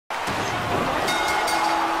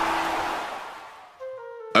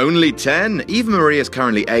Only 10? Eva Marie is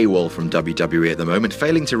currently AWOL from WWE at the moment,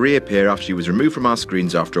 failing to reappear after she was removed from our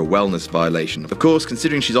screens after a wellness violation. Of course,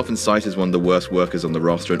 considering she's often cited as one of the worst workers on the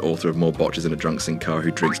roster and author of more botches in a drunk Sin Cara who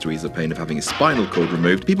drinks to ease the pain of having his spinal cord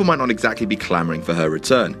removed, people might not exactly be clamouring for her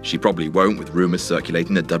return. She probably won't, with rumours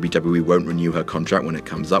circulating that WWE won't renew her contract when it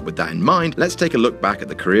comes up. With that in mind, let's take a look back at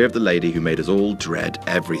the career of the lady who made us all dread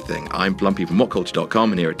everything. I'm Plumpy from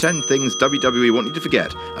WhatCulture.com, and here are 10 things WWE want you to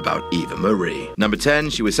forget about Eva Marie. Number 10,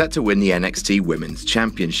 she was set to win the NXT Women's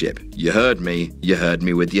Championship. You heard me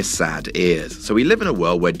with your sad ears. So we live in a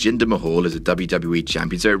world where Jinder Mahal is a WWE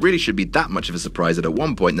champion, so it really should be that much of a surprise that at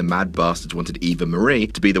one point the mad bastards wanted Eva Marie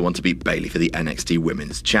to be the one to beat Bayley for the NXT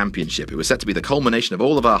Women's Championship. It was set to be the culmination of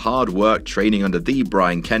all of our hard work training under the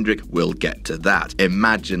Brian Kendrick. We'll get to that.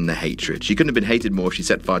 Imagine the hatred. She couldn't have been hated more if she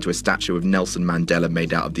set fire to a statue of Nelson Mandela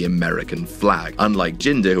made out of the American flag. Unlike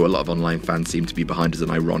Jinder, who a lot of online fans seem to be behind as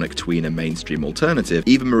an ironic tweener mainstream alternative,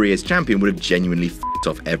 Eva Marie as champion would have genuinely f***ed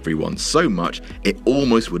off everyone so much it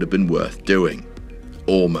almost would have been worth doing.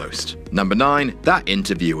 Almost. Number 9, that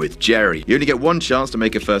interview with Jerry. You only get one chance to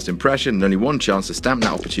make a first impression and only one chance to stamp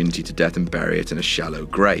that opportunity to death and bury it in a shallow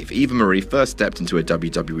grave. Eva Marie first stepped into a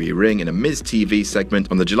WWE ring in a Miz TV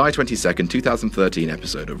segment on the July 22nd, 2013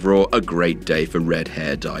 episode of Raw, a great day for red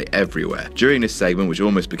hair dye everywhere. During this segment, which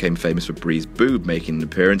almost became famous for Bree's boob making an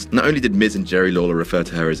appearance, not only did Miz and Jerry Lawler refer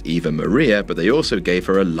to her as Eva Maria, but they also gave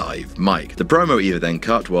her a live mic. The promo Eva then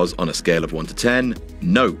cut was, on a scale of 1 to 10,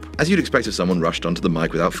 nope. As you'd expect of someone rushed onto the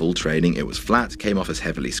mic without full training, it was flat, came off as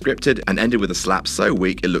heavily scripted, and ended with a slap so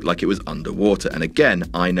weak it looked like it was underwater. And again,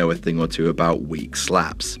 I know a thing or two about weak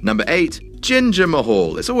slaps. Number 8, Jinder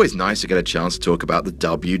Mahal. It's always nice to get a chance to talk about the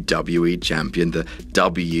WWE champion, the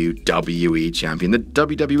WWE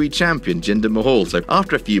champion, Jinder Mahal. So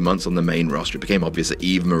after a few months on the main roster, it became obvious that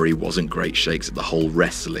Eva Marie wasn't great shakes at the whole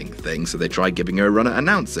wrestling thing, so they tried giving her a run at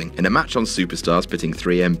announcing. In a match on Superstars pitting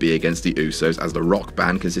 3MB against the Usos as the rock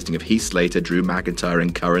band consisting of Heath Slater, Drew McIntyre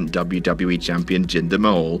and current WWE champion Jinder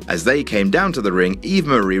Mahal. As they came down to the ring, Eva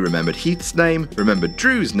Marie remembered Heath's name, remembered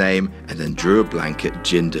Drew's name, and then drew a blank at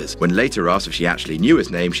Jinder's. When later asked if she actually knew his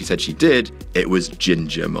name, she said she did. It was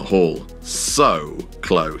Jinder Mahal. So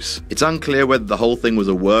close. It's unclear whether the whole thing was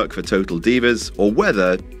a work for Total Divas or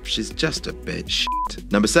whether she's just a bit shit.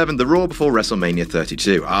 Number 7, the Raw before WrestleMania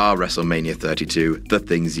 32. WrestleMania 32, the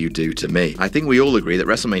things you do to me. I think we all agree that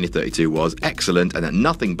WrestleMania 32 was excellent and that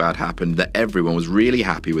nothing bad happened, that everyone was really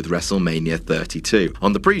happy with WrestleMania 32.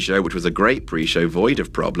 On the pre-show, which was a great pre-show void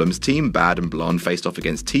of problems, Team Bad and Blonde faced off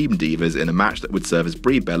against Team Divas in a match that would serve as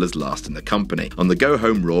Brie Bella's last in the company. On the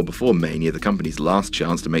go-home Raw before Mania, the company's last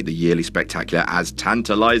chance to make the yearly spectacular as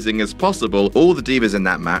tantalizing as possible, all the Divas in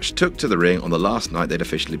that match took to the ring on the last night they'd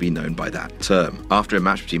officially be known by that term. After a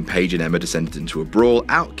match between Paige and Emma descended into a brawl,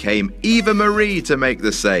 out came Eva Marie to make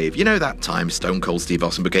the save. You know that time Stone Cold Steve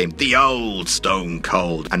Austin became the old Stone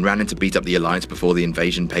Cold and ran in to beat up the Alliance before the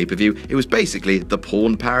Invasion pay-per-view? It was basically the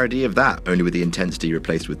porn parody of that, only with the intensity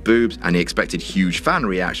replaced with boobs and the expected huge fan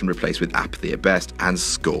reaction replaced with apathy at best and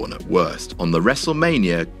scorn at worst. On the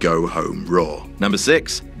WrestleMania Go Home Raw. Number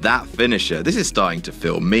 6, that finisher. This is starting to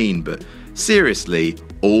feel mean, but seriously,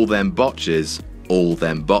 all them botches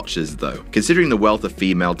though. Considering the wealth of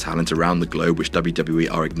female talent around the globe which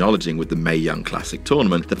WWE are acknowledging with the Mae Young Classic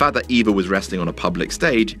tournament, the fact that Eva was wrestling on a public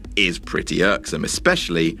stage is pretty irksome,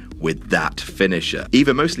 especially with that finisher.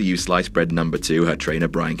 Eva mostly used sliced bread number 2, her trainer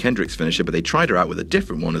Brian Kendrick's finisher, but they tried her out with a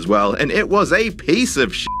different one as well, and it was a piece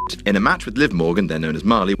of shit. In a match with Liv Morgan, then known as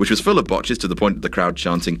Marley, which was full of botches to the point of the crowd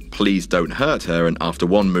chanting, "Please don't hurt her," and after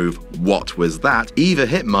one move, "What was that?" Eva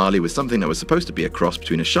hit Marley with something that was supposed to be a cross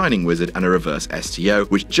between a Shining Wizard and a reverse STO,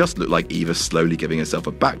 which just looked like Eva slowly giving herself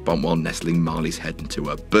a back bump while nestling Marley's head into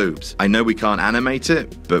her boobs. I know we can't animate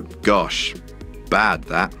it, but gosh, bad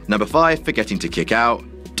that. Number 5, forgetting to kick out.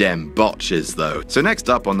 Dem botches though. So next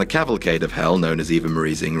up on the cavalcade of hell known as Eva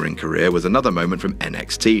Marie's in-ring career was another moment from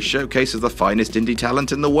NXT, showcases the finest indie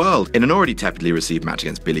talent in the world. In an already tepidly received match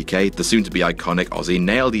against Billie Kay, the soon-to-be iconic Aussie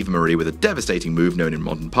nailed Eva Marie with a devastating move known in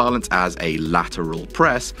modern parlance as a lateral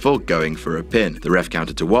press for going for a pin. The ref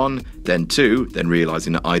counted to 1, then 2, then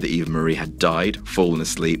realizing that either Eva Marie had died, fallen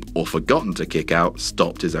asleep, or forgotten to kick out,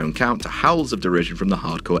 stopped his own count to howls of derision from the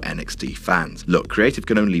hardcore NXT fans. Look, creative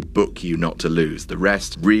can only book you not to lose. The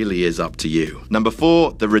rest really is up to you. Number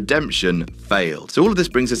 4, the redemption failed. So all of this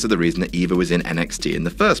brings us to the reason that Eva was in NXT in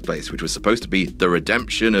the first place, which was supposed to be the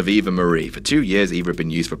redemption of Eva Marie. For 2 years, Eva had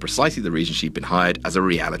been used for precisely the reason she'd been hired, as a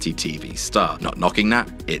reality TV star. Not knocking that,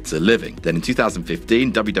 it's a living. Then in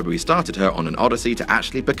 2015, WWE started her on an odyssey to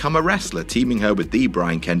actually become a wrestler, teaming her with the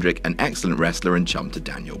Brian Kendrick, an excellent wrestler and chum to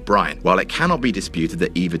Daniel Bryan. While it cannot be disputed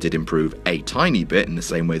that Eva did improve a tiny bit, in the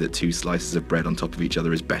same way that 2 slices of bread on top of each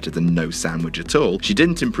other is better than no sandwich at all, she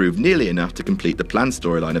didn't improve nearly enough to complete the planned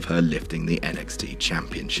storyline of her lifting the NXT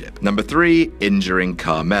Championship. Number 3, injuring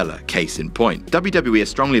Carmella. Case in point. WWE is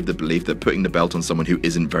strongly of the belief that putting the belt on someone who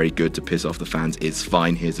isn't very good to piss off the fans is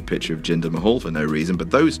fine. Here's a picture of Jinder Mahal for no reason, but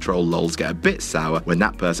those troll lols get a bit sour when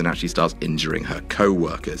that person actually starts injuring her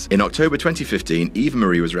co-workers. In October 2015, Eva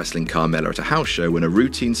Marie was wrestling Carmella at a house show when a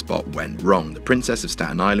routine spot went wrong. The Princess of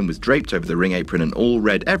Staten Island was draped over the ring apron and all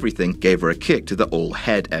red everything gave her a kick to the all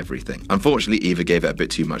head everything. Unfortunately, Eva gave it a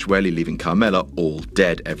bit too much welly, leaving Carmella all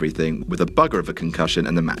dead everything with a bugger of a concussion,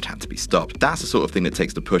 and the match had to be stopped. That's the sort of thing that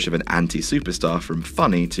takes the push of an anti-superstar from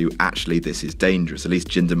funny to actually this is dangerous. At least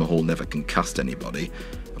Jinder Mahal never concussed anybody,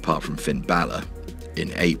 apart from Finn Balor.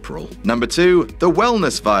 In April. Number 2, the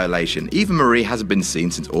wellness violation. Eva Marie hasn't been seen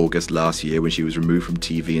since August last year when she was removed from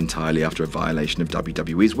TV entirely after a violation of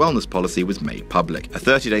WWE's wellness policy was made public. A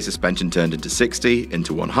 30-day suspension turned into 60,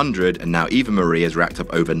 into 100, and now Eva Marie has racked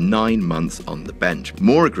up over 9 months on the bench.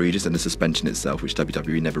 More egregious than the suspension itself, which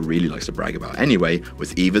WWE never really likes to brag about anyway,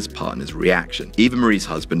 was Eva's partner's reaction. Eva Marie's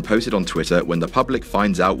husband posted on Twitter, "When the public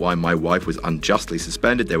finds out why my wife was unjustly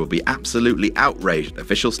suspended, they will be absolutely outraged.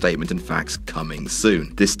 Official statement and facts coming soon."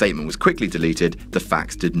 This statement was quickly deleted. The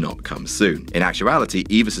facts did not come soon. In actuality,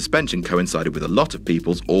 Eva's suspension coincided with a lot of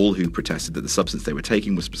people's, all who protested that the substance they were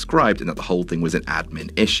taking was prescribed and that the whole thing was an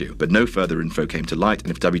admin issue. But no further info came to light,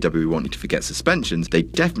 and if WWE want you to forget suspensions, they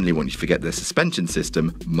definitely want you to forget their suspension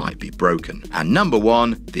system might be broken. And number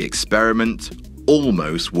 1, the experiment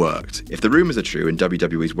almost worked. If the rumours are true and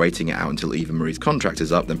WWE's waiting it out until Eva Marie's contract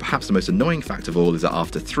is up, then perhaps the most annoying fact of all is that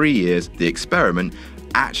after 3 years, the experiment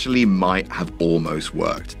actually might have almost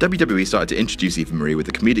worked. WWE started to introduce Eva Marie with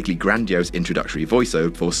a comedically grandiose introductory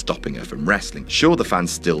voiceover before stopping her from wrestling. Sure, the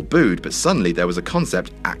fans still booed, but suddenly there was a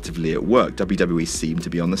concept actively at work. WWE seemed to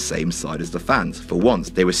be on the same side as the fans. For once,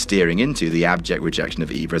 they were steering into the abject rejection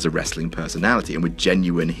of Eva as a wrestling personality, and with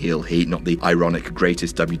genuine heel heat, not the ironic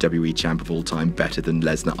greatest WWE champ of all time, better than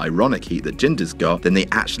Lesnar ironic heat that Jinder's got, then they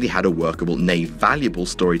actually had a workable, nay valuable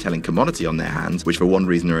storytelling commodity on their hands, which for one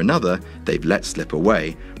reason or another, they've let slip away,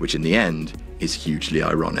 which in the end is hugely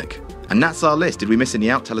ironic. And that's our list. Did we miss any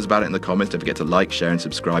out? Tell us about it in the comments. Don't forget to like, share and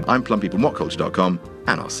subscribe. I'm Plumpy from WhatCulture.com,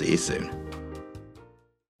 and I'll see you soon.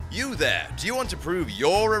 You there, do you want to prove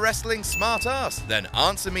you're a wrestling smartass? Then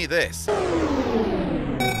answer me this.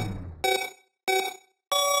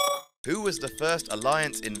 Who was the first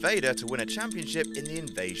Alliance invader to win a championship in the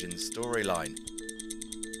Invasion storyline?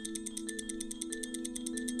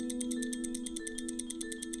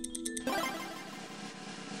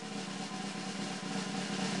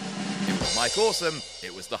 Mike Awesome,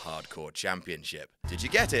 it was the Hardcore Championship. Did you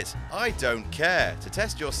get it? I don't care. To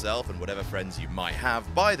test yourself and whatever friends you might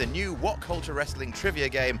have, buy the new What Culture Wrestling trivia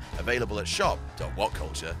game available at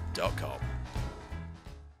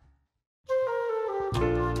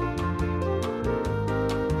shop.whatculture.com.